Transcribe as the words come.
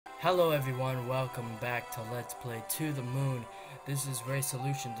Hello everyone, welcome back to Let's Play To The Moon. This is Ray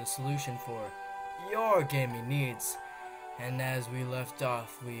Solution, the solution for your gaming needs. And as we left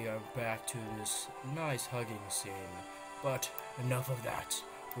off, we are back to this nice hugging scene. But enough of that,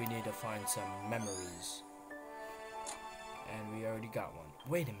 we need to find some memories. And we already got one.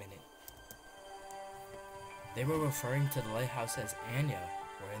 Wait a minute. They were referring to the lighthouse as Anya,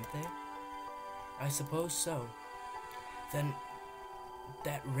 weren't they? I suppose so. Then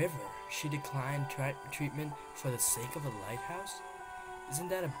that river, she declined treatment for the sake of a lighthouse? Isn't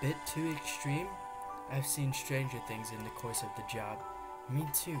that a bit too extreme? I've seen stranger things in the course of the job. Me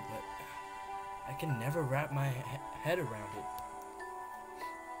too, but I can never wrap my head around it.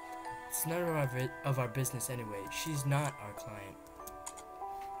 It's none of our business anyway. She's not our client.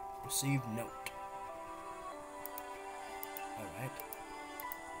 Received note. Alright.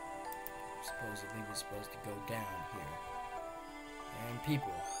 Supposedly we're supposed to go down here. And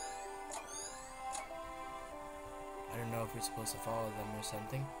people. I don't know if we're supposed to follow them or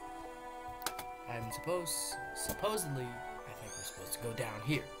something. Supposedly, I think we're supposed to go down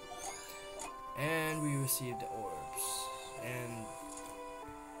here. And we received orbs. And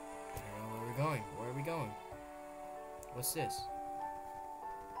I don't know where we're going. Where are we going? What's this?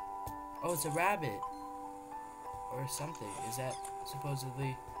 Oh, it's a rabbit. Or something. Is that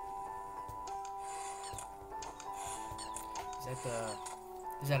supposedly...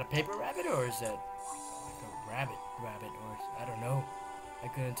 Is that a paper rabbit, or is that like a rabbit, or I don't know. I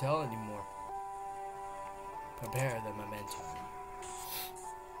couldn't tell anymore. Prepare the memento.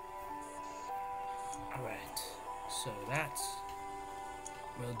 Alright, so that's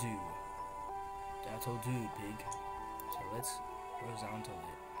will do. That'll do, pig. So let's horizontal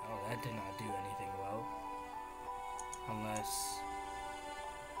it. Oh, that did not do anything well. Unless...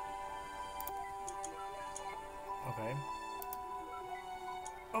 Okay.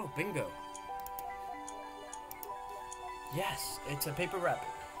 Oh, bingo. Yes, it's a paper rabbit.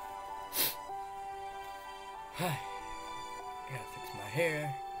 Gotta fix my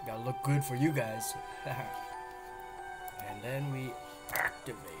hair. Gotta look good for you guys. And then we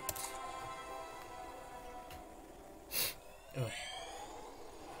activate. Ugh.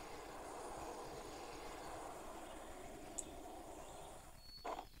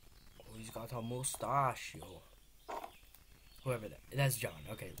 Oh, he's got a mustache, yo. Whoever that's John.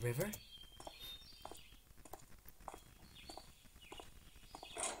 Okay, river.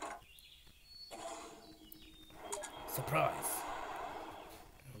 Surprise.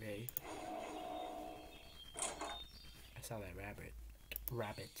 Okay. I saw that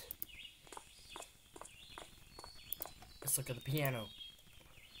rabbit. Let's look at the piano.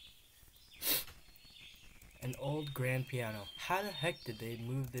 An old grand piano. How the heck did they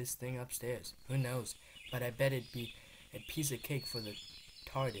move this thing upstairs? Who knows? But I bet it'd be a piece of cake for the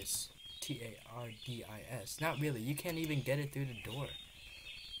TARDIS. T-A-R-D-I-S. Not really. You can't even get it through the door.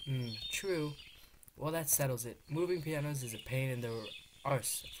 True. Well, that settles it. Moving pianos is a pain in the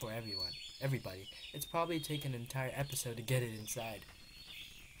arse for everybody. It's probably taken an entire episode to get it inside.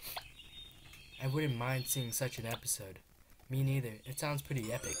 I wouldn't mind seeing such an episode. Me neither. It sounds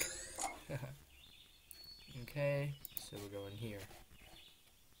pretty epic. Okay, so we're going here.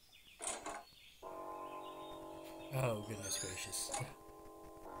 Oh, goodness gracious.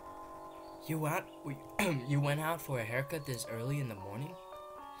 You went out for a haircut this early in the morning?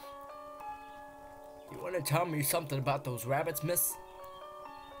 You want to tell me something about those rabbits, miss?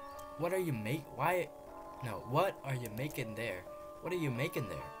 What are you what are you making there? What are you making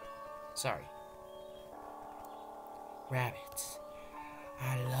there? Sorry. Rabbits.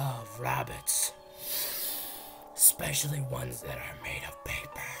 I love rabbits. Especially ones that are made of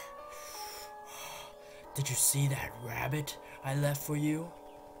paper. Did you see that rabbit I left for you?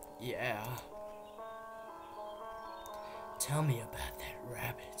 Yeah. Tell me about that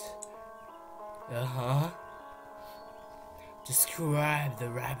rabbit. Uh-huh. Describe the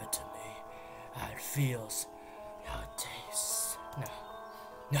rabbit to me. How it feels. How it tastes.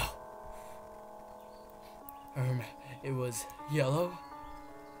 No. It was yellow.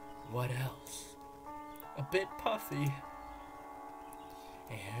 What else? A bit puffy.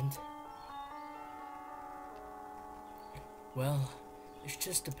 And... well, it's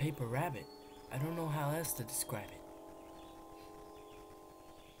just a paper rabbit. I don't know how else to describe it.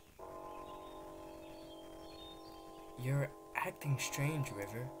 You're acting strange,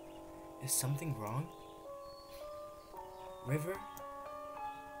 River. Is something wrong? River?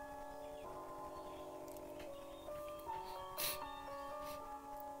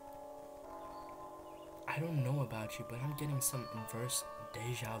 I don't know about you, but I'm getting some inverse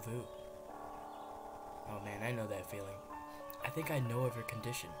deja vu. Oh man, I know that feeling. I think I know of her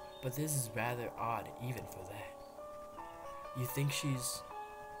condition. But this is rather odd even for that. You think she's...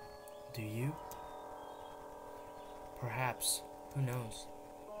 Do you? Perhaps. Who knows?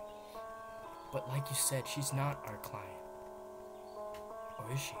 But like you said, she's not our client.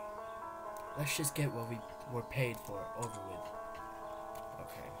 Or is she? Let's just get what we were paid for over with.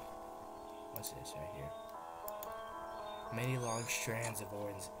 Okay. What's this right here? Many long strands of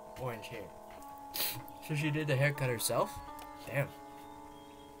orange hair. So she did the haircut herself? Damn.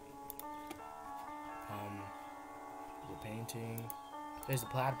 The painting. There's the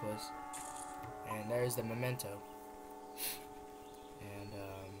platypus. And there's the memento. And,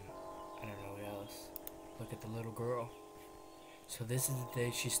 I don't know what else. Look at the little girl. So this is the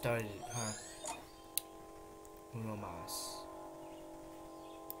day she started it, huh? Uno mas.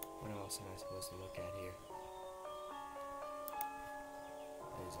 What else am I supposed to look at here?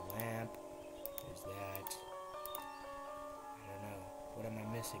 There's a lamp. There's that. I don't know. What am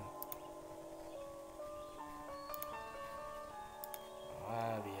I missing?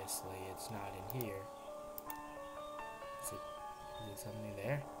 Obviously, it's not in here. Is it something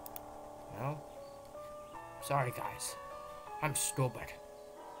there? No? Sorry, guys. I'm stupid.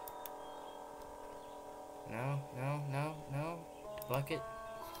 No. The bucket.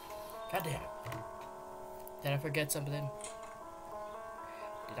 God damn it. Did I forget something?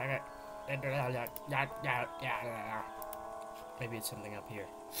 Did I get... Maybe it's something up here.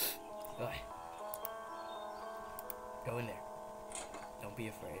 Go in there. Don't be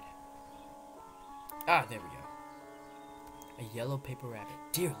afraid. Ah, there we go. A yellow paper rabbit.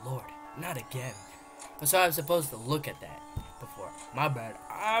 Dear Lord, not again. So I was supposed to look at that before. My bad.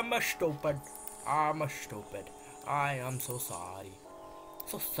 I'm a stupid. I am so sorry.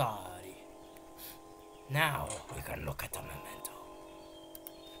 So sorry. Now we can look at the memento.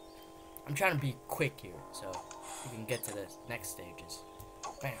 I'm trying to be quick here so we can get to the next stages.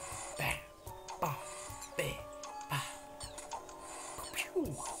 Bam, bam, bam, bam, bam.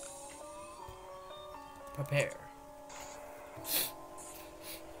 Pew. Prepare.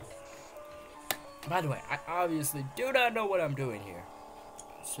 By the way, I obviously do not know what I'm doing here.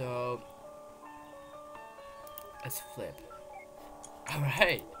 So, let's flip.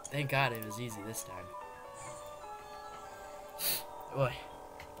 Alright, thank God it was easy this time. Boy.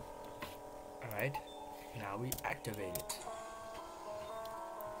 Alright, now we activate it.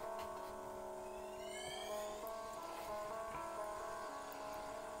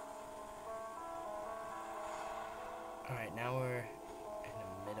 Alright, now we're in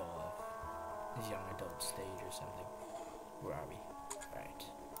the middle of this young adult stage or something. Where are we? Alright.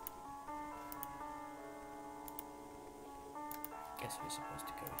 Guess we're supposed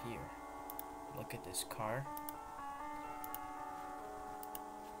to go here. Look at this car.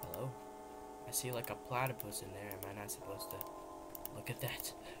 Hello? I see like a platypus in there. Am I not supposed to look at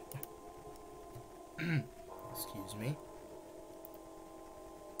that? Excuse me.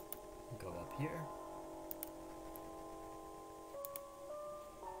 Go up here.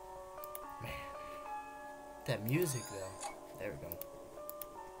 Man. That music though. There we go.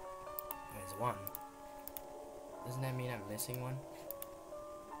 There's one. Doesn't that mean I'm missing one?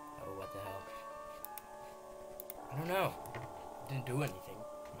 Oh, what the hell? I don't know. Didn't do anything.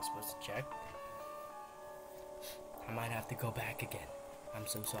 Am I supposed to check? I might have to go back again. I'm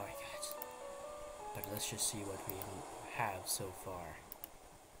so sorry, guys. But let's just see what we have so far.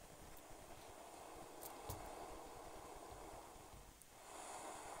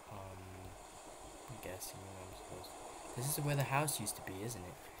 I'm guessing I'm supposed to... This is where the house used to be, isn't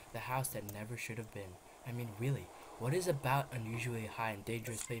it? The house that never should have been. I mean, really, what is about unusually high and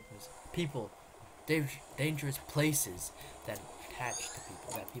dangerous dangerous places that attach to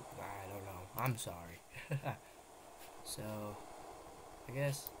people? I don't know. I'm sorry. So, I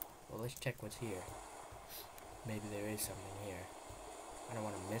guess, well, let's check what's here. Maybe there is something here. I don't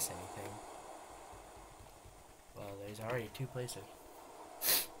want to miss anything. Well, there's already two places.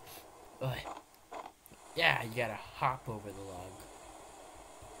 But, yeah, you gotta hop over the log.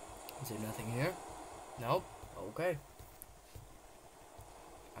 Is there nothing here? Nope. Okay.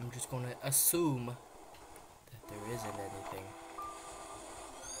 I'm just gonna assume that there isn't anything.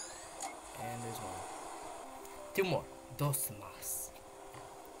 And there's one. Two more. Dos más.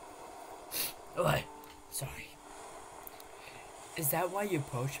 Oh, sorry. Is that why you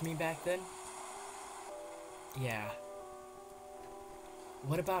approached me back then? Yeah.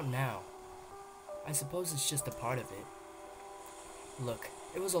 What about now? I suppose it's just a part of it. Look,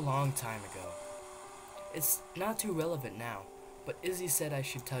 it was a long time ago. It's not too relevant now, but Izzy said I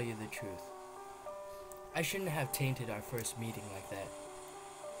should tell you the truth. I shouldn't have tainted our first meeting like that.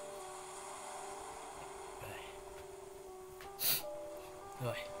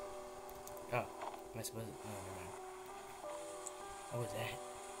 Ugh. Oh, am I supposed to? No, never mind. What was that?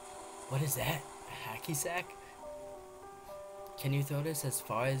 What is that? A hacky sack? Can you throw this as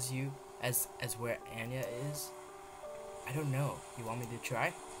far as as where Anya is? I don't know. You want me to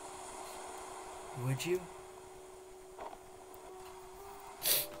try? Would you?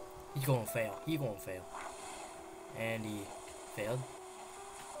 He's gonna fail. He gonna fail. And he failed.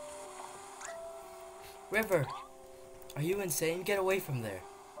 River! Are you insane? Get away from there.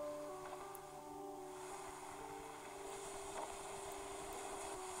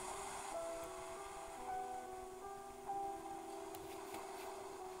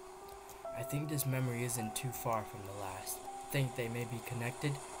 I think this memory isn't too far from the last. Think they may be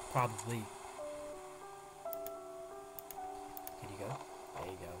connected? Probably. Here you go. There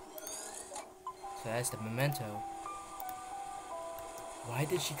you go. So that's the memento. Why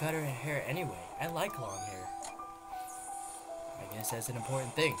did she cut her hair anyway? I like long hair. I guess that's an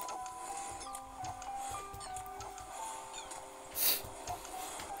important thing.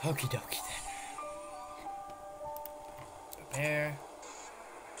 Okie dokie then. Prepare.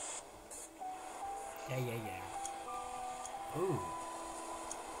 Yeah. Ooh.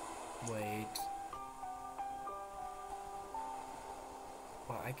 Wait.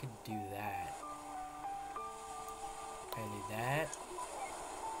 Well, I could do that. I can do that.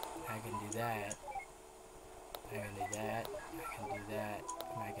 I can do that. I can do that. I can do that.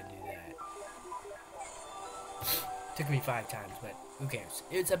 And I can do that. Took me 5 times, but who cares?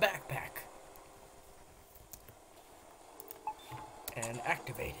 It's a backpack. And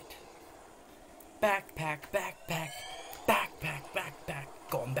activate it. Backpack, backpack, backpack, backpack.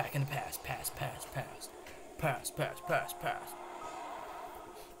 Going back in the past. Past.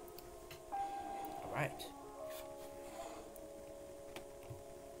 Alright.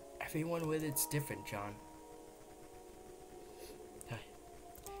 Everyone with it's different, John.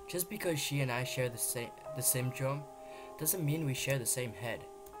 Just because she and I share the syndrome doesn't mean we share the same head.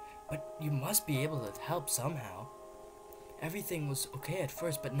 But you must be able to help somehow. Everything was okay at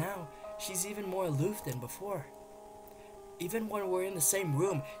first, but now she's even more aloof than before. Even when we're in the same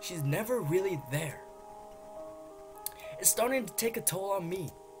room, she's never really there. It's starting to take a toll on me.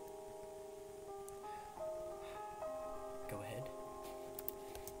 Go ahead.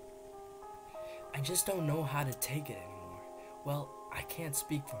 I just don't know how to take it anymore. Well, I can't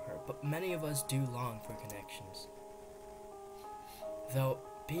speak for her, but many of us do long for connections. Though,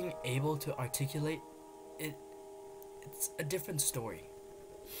 being able to articulate it's a different story.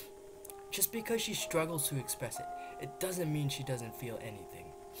 Just because she struggles to express it, it doesn't mean she doesn't feel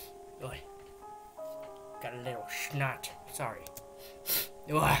anything. Oi. Got a little snot. Sorry.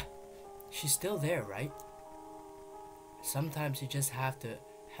 Ugh. She's still there, right? Sometimes you just have to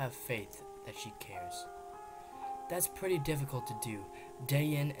have faith that she cares. That's pretty difficult to do,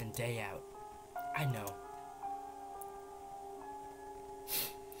 day in and day out. I know.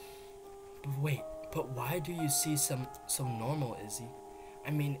 But wait, but why do you see so normal, Izzy?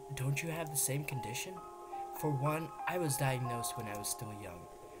 I mean, don't you have the same condition? For one, I was diagnosed when I was still young.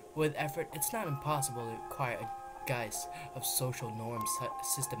 With effort, it's not impossible to acquire a guise of social norms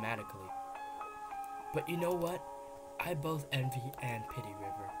systematically. But you know what? I both envy and pity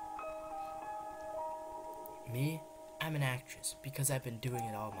River. Me, I'm an actress because I've been doing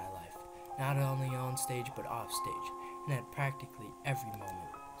it all my life. Not only on stage, but off stage, and at practically every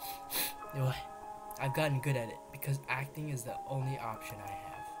moment. I've gotten good at it because acting is the only option I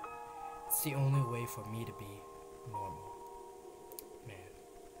have. It's the only way for me to be normal. Man,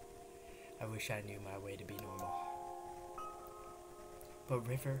 I wish I knew my way to be normal. But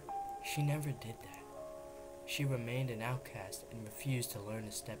River, she never did that. She remained an outcast and refused to learn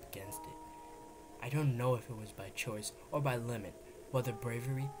to step against it. I don't know if it was by choice or by limit, whether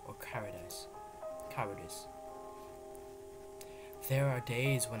bravery or cowardice. There are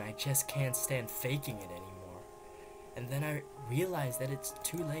days when I just can't stand faking it anymore. And then I realize that it's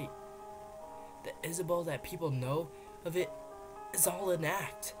too late. The Isabel that people know of it is all an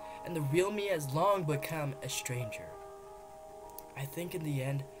act, and the real me has long become a stranger. I think in the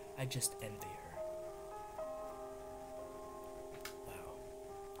end, I just envy her. Wow.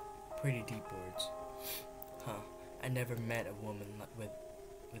 Pretty deep words. Huh. I never met a woman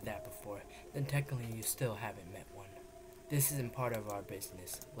with that before. Then technically you still haven't met one. This isn't part of our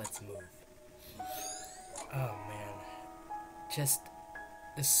business. Let's move. Oh man. Just,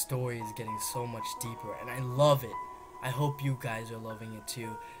 this story is getting so much deeper and I love it. I hope you guys are loving it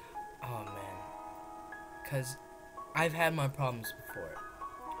too. Oh man. Cause I've had my problems before.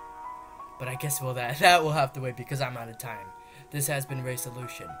 But I guess that will have to wait because I'm out of time. This has been Ray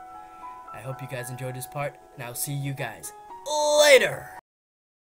Solution. I hope you guys enjoyed this part, and I'll see you guys later!